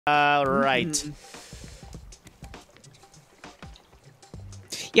Right.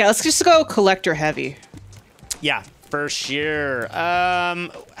 Yeah, let's just go collector heavy. Yeah, for sure.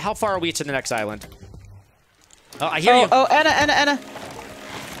 How far are we to the next island? Oh, I hear you. Oh, Anna.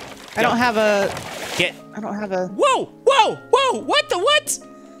 I don't have a... I don't have a... Whoa! What the what?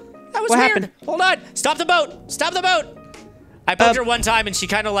 That was what weird. happened? Hold on. Stop the boat. I poked her one time and she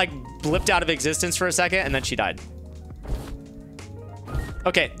kind of like blipped out of existence for a second and then she died.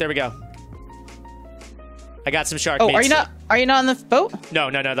 Okay, there we go. I got some shark meats. Are you not on the boat?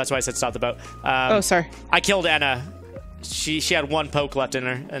 No. That's why I said stop the boat. Oh, sorry. I killed Anna. She had one poke left in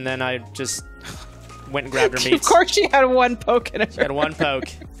her, and then I just went and grabbed her meats. Of course, she had one poke in her. She had one poke.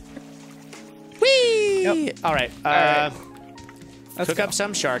 Whee! Yep. All right. Cook up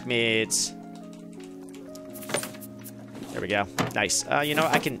some shark meats. There we go. Nice. You know,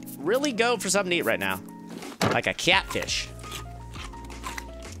 I can really go for something to eat right now, like a catfish.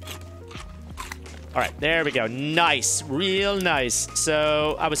 All right, there we go. Nice, real nice.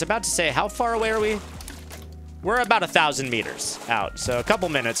 So I was about to say, how far away are we? We're about 1,000 meters out. So a couple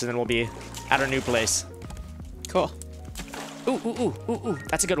minutes and then we'll be at our new place. Cool. Ooh.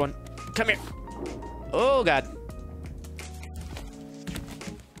 That's a good one. Come here. Oh, God.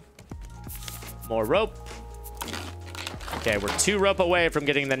 More rope. Okay, we're 2 rope away from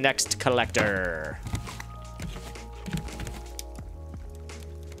getting the next collector.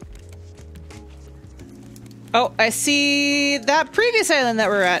 Oh, I see that previous island that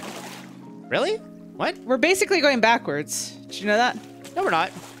we're at. Really? What? We're basically going backwards. Did you know that? No, we're not.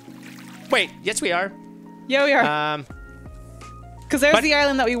 Wait, yes, we are. Yeah, we are. Because there's the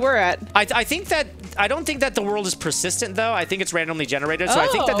island that we were at. I don't think that the world is persistent though. I think it's randomly generated. So I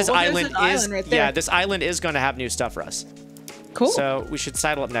think that this island is right there. yeah, this island is going to have new stuff for us. Cool. So we should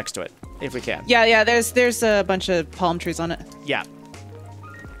sidle up next to it if we can. Yeah. There's a bunch of palm trees on it. Yeah.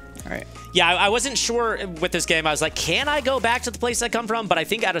 All right. Yeah, I wasn't sure with this game. I was like, can I go back to the place I come from? But I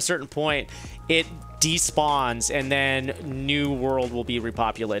think at a certain point, it despawns and then new world will be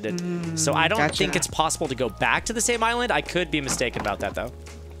repopulated. So I don't think it's possible to go back to the same island. I could be mistaken about that, though.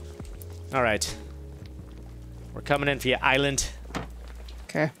 All right. We're coming in for your island.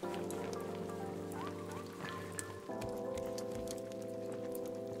 Okay.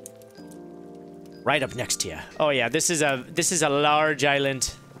 Right up next to you. Oh, yeah, this is a large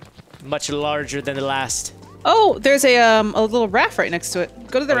island. Much larger than the last. Oh, there's a little raft right next to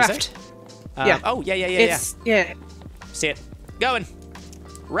it. Go to the raft. Yeah. Oh, yeah. See it. Going.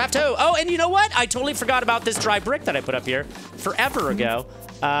 Rafto. Oh, and you know what? I totally forgot about this dry brick that I put up here forever ago.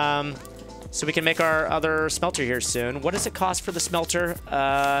 So we can make our other smelter here soon. What does it cost for the smelter?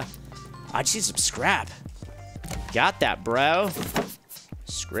 I just need some scrap. Got that, bro.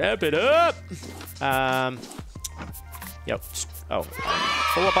 Scrap it up. Yep. Oh,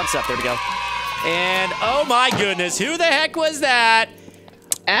 full up on stuff. There we go. And oh my goodness, who the heck was that?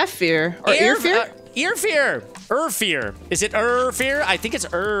 Afear or Earfear? Earfear. Urfear. Is it Urfear? I think it's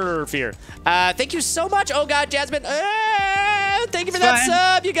Urfear. Thank you so much. Oh God, Jasmine. Thank you for that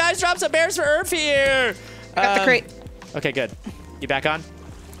sub. You guys dropped some bears for Urfear. Got the crate. Okay, good. You back on?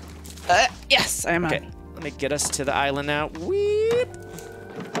 Yes, I am on. Okay, let me get us to the island now. Weep.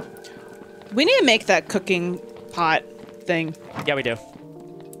 We need to make that cooking pot thing. Yeah, we do.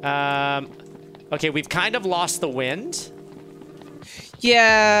 Okay, we've kind of lost the wind.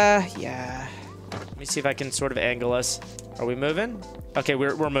 Yeah. Let me see if I can sort of angle us. Are we moving? Okay,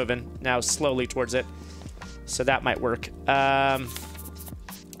 we're moving now slowly towards it. So that might work.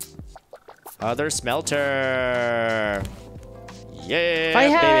 Other smelter. Yeah, if I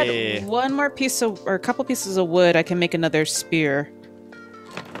had baby. one more piece of, or a couple pieces of wood, I can make another spear.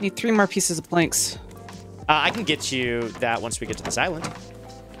 Need 3 more pieces of planks. I can get you that once we get to this island.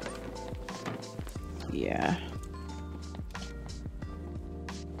 Yeah.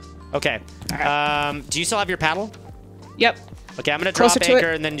 Okay. Right. Do you still have your paddle? Yep. Okay, I'm gonna drop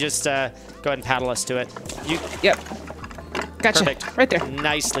anchor and then just go ahead and paddle us to it. Yep. Gotcha. Perfect. Right there.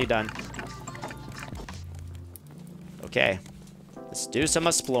 Nicely done. Okay. Let's do some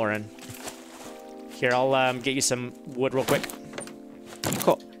exploring. Here, I'll get you some wood real quick.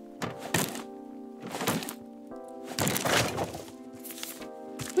 Cool.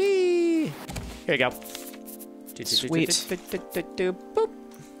 Whee! Here you go. Sweet. Boop.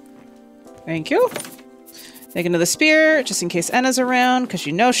 Thank you. Make another spear, just in case Anna's around, because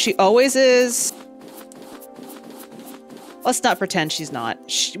you know she always is. Let's not pretend she's not.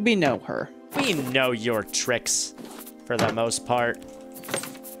 We know her. We know your tricks, for the most part.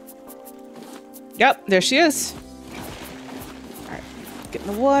 Yep, there she is. Alright, get in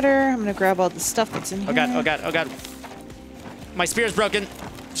the water. I'm gonna grab all the stuff that's in here. Oh god. My spear's broken.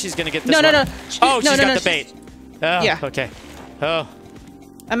 she's gonna get this No. Oh, she's got the bait. Oh, yeah. Okay. Oh.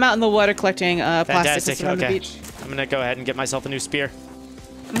 I'm out in the water collecting plastic on the beach. I'm gonna go ahead and get myself a new spear.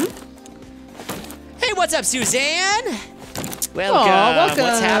 Hey, what's up, Suzanne? Welcome. Welcome.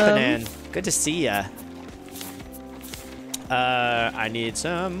 What's happening? Good to see ya. I need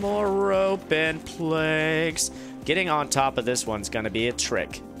some more rope and planks. Getting on top of this one's gonna be a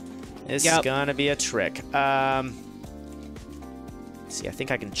trick. This is gonna be a trick. See, I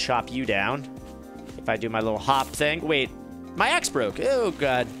think I can chop you down if I do my little hop thing. Wait, my axe broke. Oh,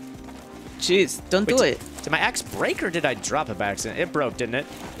 God. Jeez, don't do it. Did my axe break or did I drop it by accident? It broke, didn't it?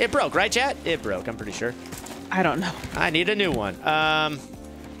 It broke, right, chat? It broke, I'm pretty sure. I don't know. I need a new one.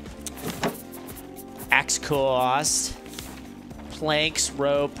 Axe cost. Planks,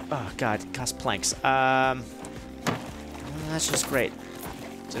 rope. Oh, God, it costs planks. That's just great.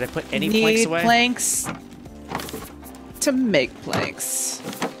 Did I put any planks away? Planks to make planks.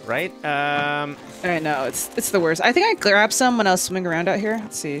 Right? I know, it's the worst. I think I grabbed some when I was swimming around out here.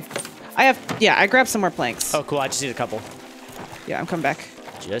 Let's see. I grabbed some more planks. Oh, cool. I just need a couple. Yeah, I'm coming back.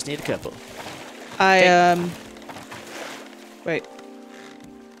 Just need a couple. Wait.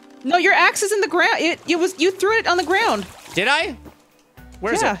 No, your axe is in the ground. You threw it on the ground. Did I?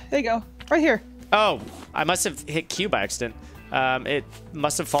 Where is it? Yeah, there you go. Right here. Oh, I must have hit Q by accident. It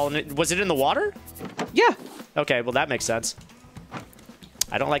must have fallen. Was it in the water? Yeah. Okay, well, that makes sense.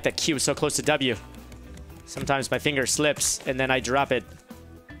 I don't like that Q is so close to W. Sometimes my finger slips, and then I drop it.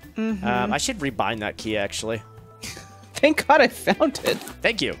 I should rebind that key, actually. Thank God I found it.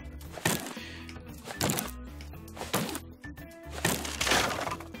 Thank you.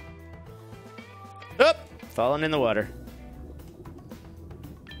 Oop! Falling in the water.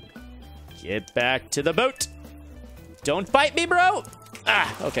 Get back to the boat. Don't bite me, bro.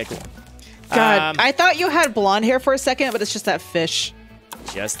 Ah, okay, cool. God, I thought you had blonde hair for a second, but it's just that fish.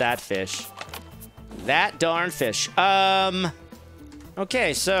 Just that fish. That darn fish.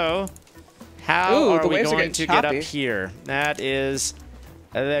 Okay, so how are we going to get up here? That is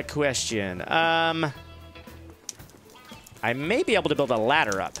the question. I may be able to build a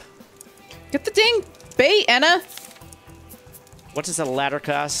ladder up. Get the dang bait, Anna. What does a ladder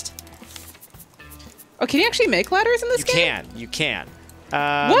cost? Oh, can you actually make ladders in this game? You can.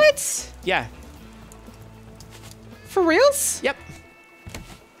 What? Yeah. For reals? Yep.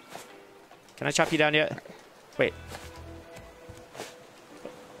 Can I chop you down yet? Wait.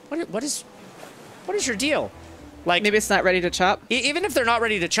 What is your deal? Like, maybe it's not ready to chop. Even if they're not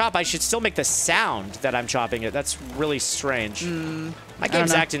ready to chop, I should still make the sound that I'm chopping it. That's really strange. My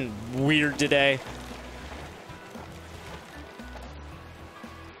game's acting weird today.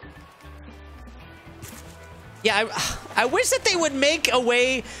 Yeah, I wish that they would make a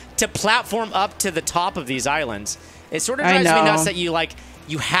way to platform up to the top of these islands. It sort of drives me nuts that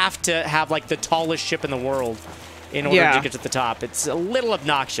you have to have like the tallest ship in the world in order to get to the top. It's a little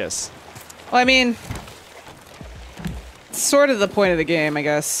obnoxious. Well, I mean, it's sort of the point of the game, I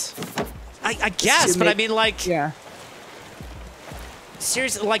guess. I guess, but I mean, like, yeah.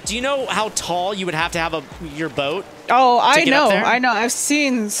 Seriously, like, do you know how tall you would have to have your boat? Oh, I know. I've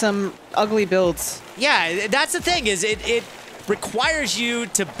seen some ugly builds. Yeah, that's the thing, is it requires you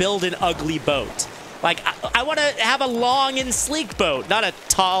to build an ugly boat. Like, I want to have a long and sleek boat, not a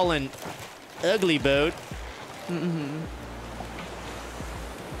tall and ugly boat. All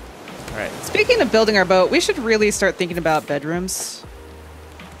right. Speaking of building our boat, we should really start thinking about bedrooms.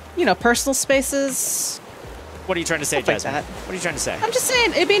 You know, personal spaces. What are you trying to say, Jasmine? Like what are you trying to say? I'm just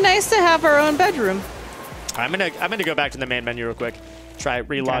saying, it'd be nice to have our own bedroom. I'm gonna go back to the main menu real quick. Try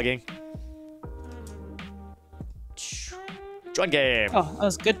relogging. Join game. Oh, that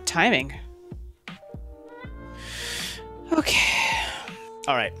was good timing. Okay.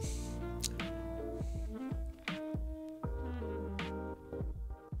 All right.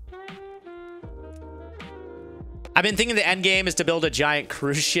 I've been thinking the end game is to build a giant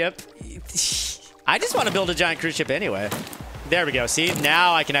cruise ship. I just want to build a giant cruise ship anyway. There we go. See,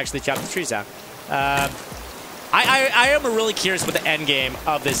 now I can actually chop the trees down. I am really curious what the end game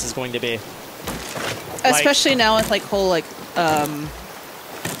of this is going to be. Especially now with like whole like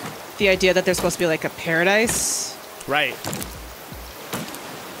the idea that there's supposed to be like a paradise. Right.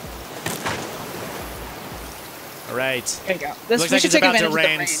 All right. There you go. Looks like it's about to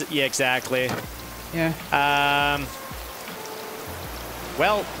rain. Yeah, exactly. Yeah.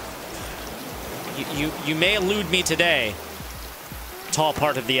 Well, you may elude me today, tall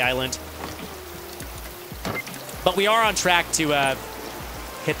part of the island, but we are on track to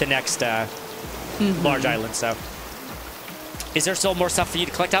hit the next large island. So, is there still more stuff for you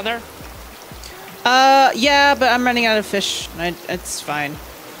to collect down there? Yeah, but I'm running out of fish. It's fine.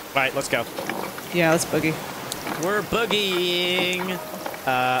 right, let's go. Yeah, let's boogie. We're boogieing.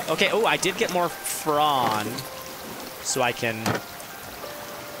 Okay, oh, I did get more frond, so I can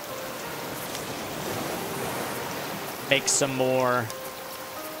make some more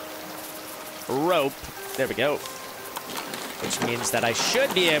rope. There we go. Which means that I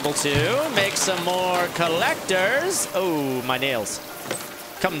should be able to make some more collectors. Oh, my nails.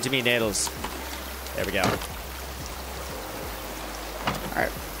 Come to me, nails. There we go. All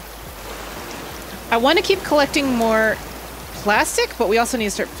right. I want to keep collecting more plastic, but we also need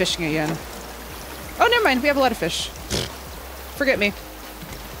to start fishing again. Oh, never mind. We have a lot of fish. Forget me.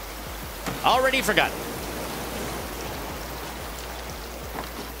 Already forgotten.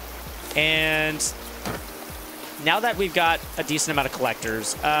 And now that we've got a decent amount of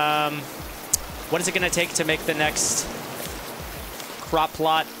collectors, what is it going to take to make the next crop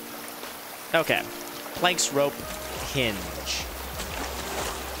plot? Okay. Planks, rope, hinge.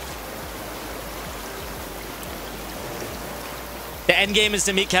 The end game is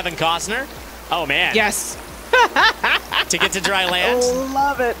to meet Kevin Costner? Oh, man. Yes. To get to dry land? Oh,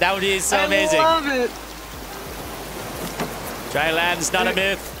 love it. That would be so amazing. I love it. Dry land's not a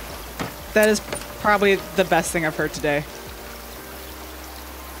myth. That is probably the best thing I've heard today.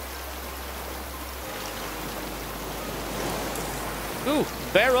 Ooh,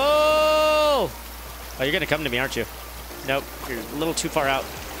 barrel! Oh, you're gonna come to me, aren't you? Nope, you're a little too far out.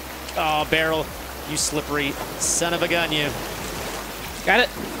 Oh, barrel, you slippery son of a gun, you. Got it?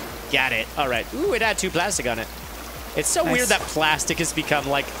 Got it. All right. Ooh, it had 2 plastic on it. It's so Nice. weird that plastic has become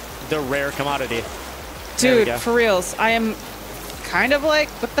like the rare commodity. Dude, for reals, I am kind of like,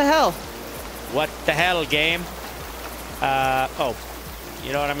 what the hell? What the hell, game? Oh,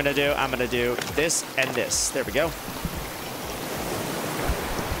 you know what I'm gonna do? I'm gonna do this and this. There we go.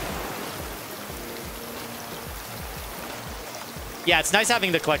 Yeah, it's nice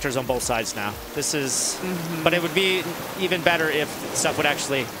having the collectors on both sides now. This is, but it would be even better if stuff would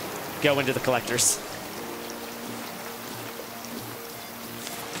actually go into the collectors.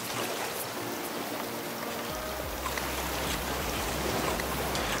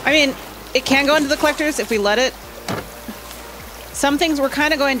 I mean, it can go into the collectors if we let it. Some things we're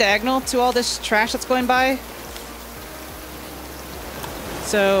kind of going diagonal to all this trash that's going by.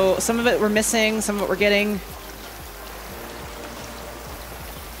 So some of it we're missing, some of it we're getting.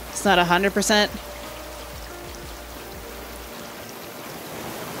 It's not 100%.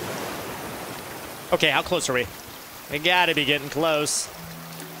 Okay, how close are we? We gotta be getting close.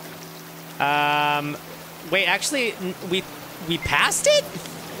 Wait, actually, we passed it?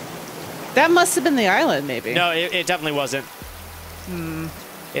 That must have been the island, maybe. No, it definitely wasn't.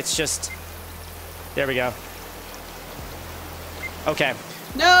 It's just... There we go. Okay.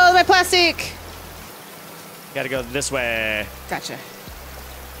 No, my plastic! Gotta go this way. Gotcha.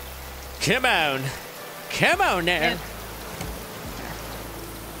 Come on. Come on now. Yeah.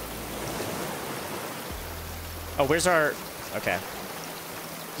 Oh, where's our... Okay.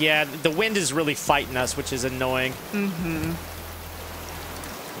 Yeah, the wind is really fighting us, which is annoying.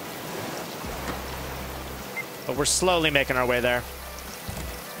 But we're slowly making our way there.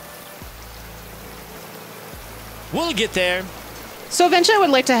 We'll get there. So eventually I would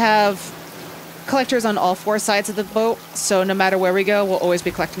like to have collectors on all 4 sides of the boat, so no matter where we go, we'll always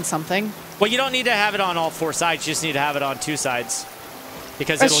be collecting something. Well, you don't need to have it on all 4 sides. You just need to have it on 2 sides.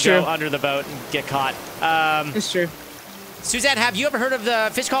 Because That's it'll true. go under the boat and get caught. It's true. Suzanne, have you ever heard of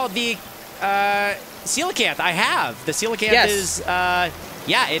the fish called the coelacanth? I have. The coelacanth is,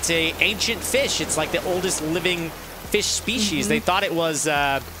 yeah, it's a ancient fish. It's like the oldest living fish species. They thought it was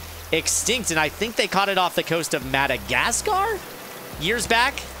extinct, and I think they caught it off the coast of Madagascar years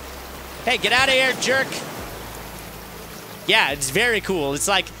back. Hey, get out of here, jerk. Yeah, it's very cool. It's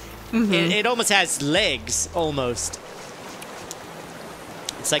like, it almost has legs, almost.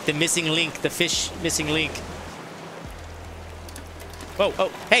 It's like the missing link, the fish missing link. Whoa,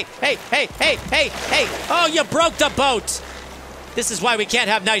 oh, hey, hey, hey, hey, hey, hey. Oh, you broke the boat. This is why we can't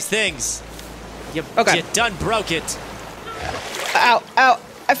have nice things. You done broke it. Ow, ow,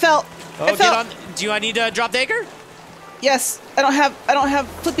 I fell. Oh, I fell. get on. Do I need to drop the anchor? Yes, I don't have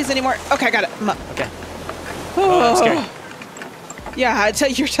flippies anymore. Okay, I got it. I'm up. Okay. Oh, I'm scared. Yeah,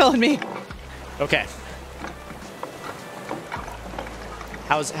 you're telling me. Okay.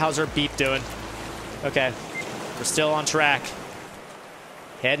 How's our beep doing? Okay. We're still on track.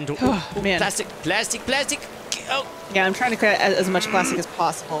 Heading to man. Plastic. Oh. Yeah, I'm trying to create as much plastic as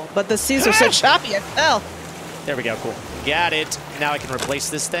possible, but the seas are so choppy, I fell. There we go, cool. Got it. Now I can replace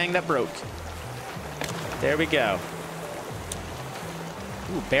this thing that broke. There we go.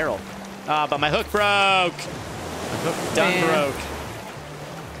 Ooh, barrel. Ah, but my hook broke. My hook done broke.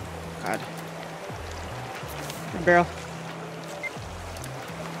 God. A barrel.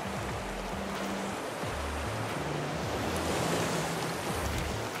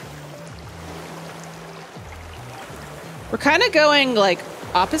 We're kind of going, like,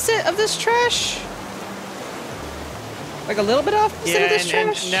 opposite of this trash. Like, a little bit opposite of this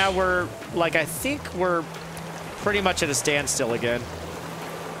trash. And now we're, like, I think we're pretty much at a standstill again.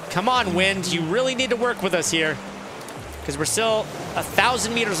 Come on, wind. You really need to work with us here. Because we're still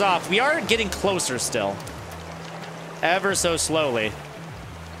 1,000 meters off. We are getting closer still. Ever so slowly.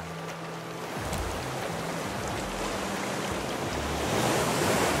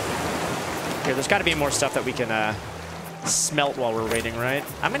 Here, there's got to be more stuff that we can smelt while we're waiting, right?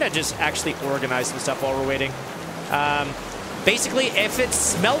 I'm going to just actually organize some stuff while we're waiting. Basically, if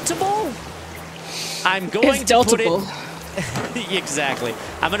it's smeltable, I'm going to put it... Exactly.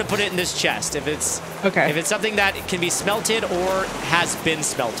 I'm going to put it in this chest. If it's something that can be smelted or has been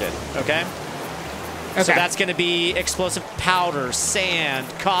smelted, okay? So that's going to be explosive powder, sand,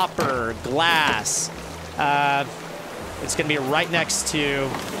 copper, glass. It's going to be right next to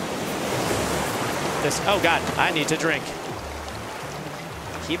this. Oh, God, I need to drink.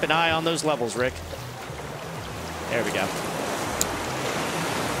 Keep an eye on those levels, Rick. There we go.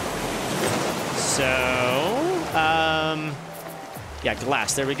 So, yeah,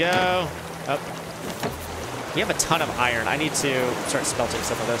 glass. There we go. Oh. We have a ton of iron. I need to start smelting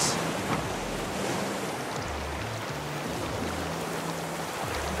some of this.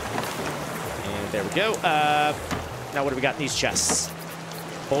 And there we go. Now what do we got in these chests?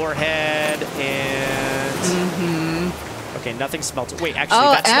 Forehead and... Okay, nothing smelted. Wait, actually,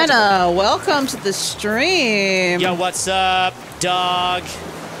 that's Anna, smeltable. welcome to the stream. Yo, what's up, dog?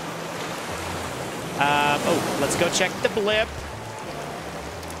 Oh, let's go check the blip.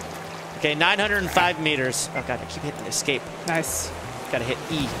 Okay, 905 meters. Oh, God, I keep hitting escape. Nice. Gotta hit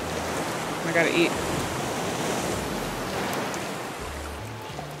E. I gotta eat.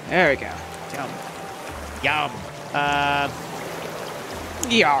 There we go. Yum.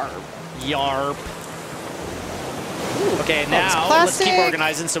 Yarp. Yarp. Okay, now let's keep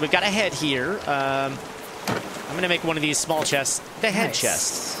organizing. So we've got a head here. I'm going to make one of these small chests the head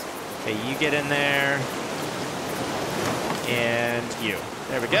chest. Okay, you get in there. And you.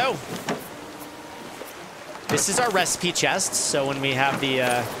 There we go. This is our recipe chest. So when we have the...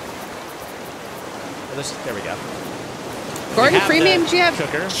 there we go. Gordon Freeman, do you have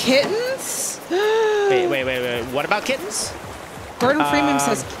cooker. Kittens? Wait. What about kittens? Gordon Freeman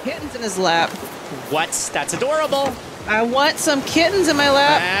says kittens in his lap. What? That's adorable. I want some kittens in my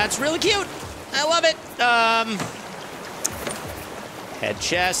lap. That's really cute. I love it. Head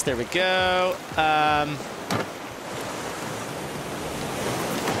chest. There we go.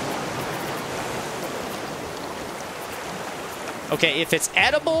 Okay, if it's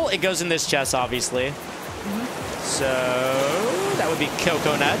edible, it goes in this chest, obviously. So that would be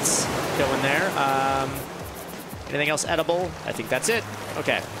coconuts. Go in there. Anything else edible? I think that's it.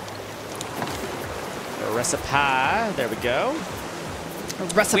 Okay. A recipe. There we go. A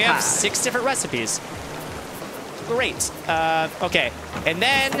recipe. We have 6 different recipes. Great. Okay. And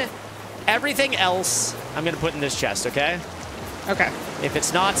then everything else I'm going to put in this chest, okay? Okay. If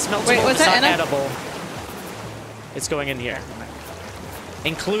it's not smeltable, if it's not edible, it's going in here.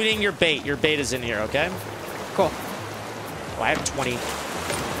 Including your bait. Your bait is in here, okay? Cool. Oh, I have 20.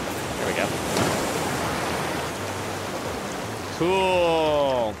 There we go.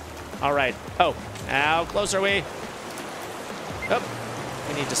 Cool. All right. Oh, how close are we? Oh,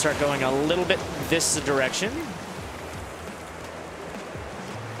 we need to start going a little bit this direction.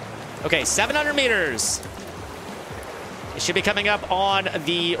 Okay, 700 meters. It should be coming up on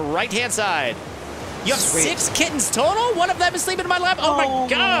the right-hand side. You have 6 kittens total? One of them is sleeping in my lap? Oh, my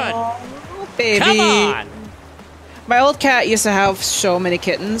God. Baby. Come on. My old cat used to have so many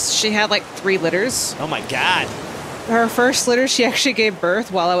kittens. She had like 3 litters. Oh, my God. Her first litter, she actually gave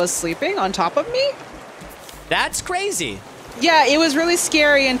birth while I was sleeping on top of me. That's crazy. Yeah, it was really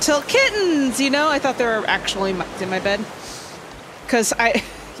scary until kittens, you know? I thought there were actually mice in my bed. Because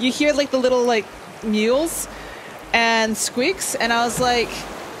you hear like the little like mews and squeaks, and I was like,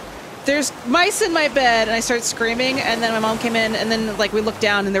 there's mice in my bed, and I started screaming, and then my mom came in, and then like we looked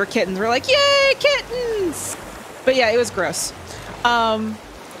down and there were kittens. We're like, yay, kittens! But yeah, it was gross.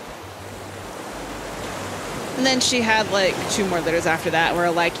 And then she had like 2 more litters after that. And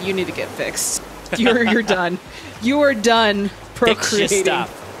we're like, you need to get fixed. You're done. You are done procreating. Fix your stuff.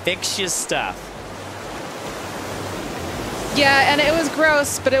 Fix your stuff. Yeah, and it was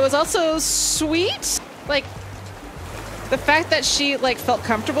gross, but it was also sweet. Like, the fact that she like felt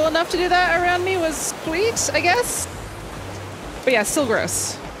comfortable enough to do that around me was sweet, I guess. But yeah, still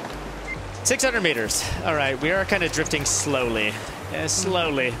gross. 600 meters. All right, we are kind of drifting slowly. Yeah,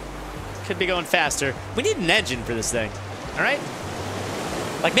 slowly. Could be going faster. We need an engine for this thing. All right?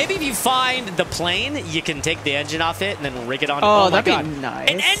 Like, maybe if you find the plane, you can take the engine off it and then rig it on. Oh, my that'd God. be nice.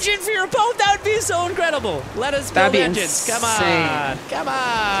 An engine for your boat? That would be so incredible. Let us build engines. Insane. Come on. Come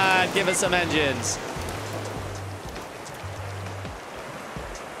on. Give us some engines.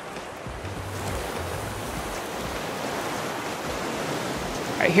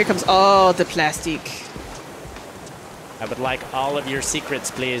 All right, here comes all the plastic. I would like all of your secrets,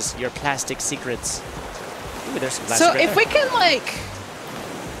 please. Your plastic secrets. Ooh, there's some plastic. So if we can like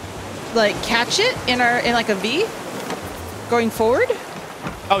catch it in like a V going forward.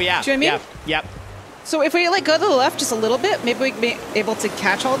 Oh yeah. Do you know what I mean? Yep. So if we like go to the left just a little bit, maybe we can be able to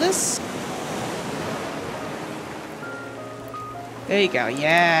catch all this. There you go.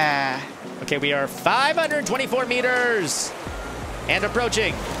 Yeah. Okay, we are 524 meters and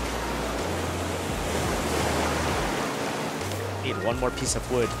approaching. Need one more piece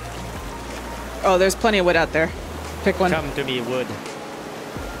of wood. Oh, there's plenty of wood out there. Pick one. Come to me, wood.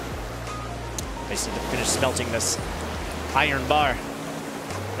 I just need to finish smelting this iron bar.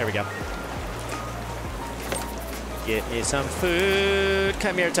 There we go. Get me some food.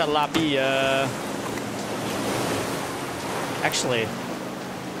 Come here, tilapia. Actually,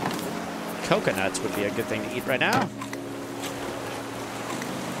 coconuts would be a good thing to eat right now.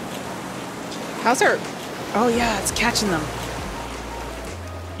 How's our... Oh, yeah, it's catching them.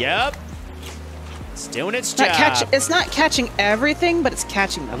 Yep. It's doing its job. It's not catching everything, but it's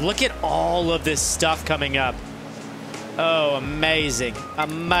catching them. Look at all of this stuff coming up. Oh, amazing.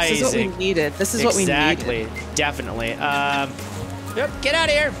 Amazing. This is what we needed. This is what we needed. Exactly. Definitely. Yep, get out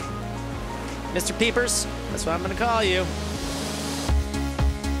of here. Mr. Peepers. That's what I'm going to call you.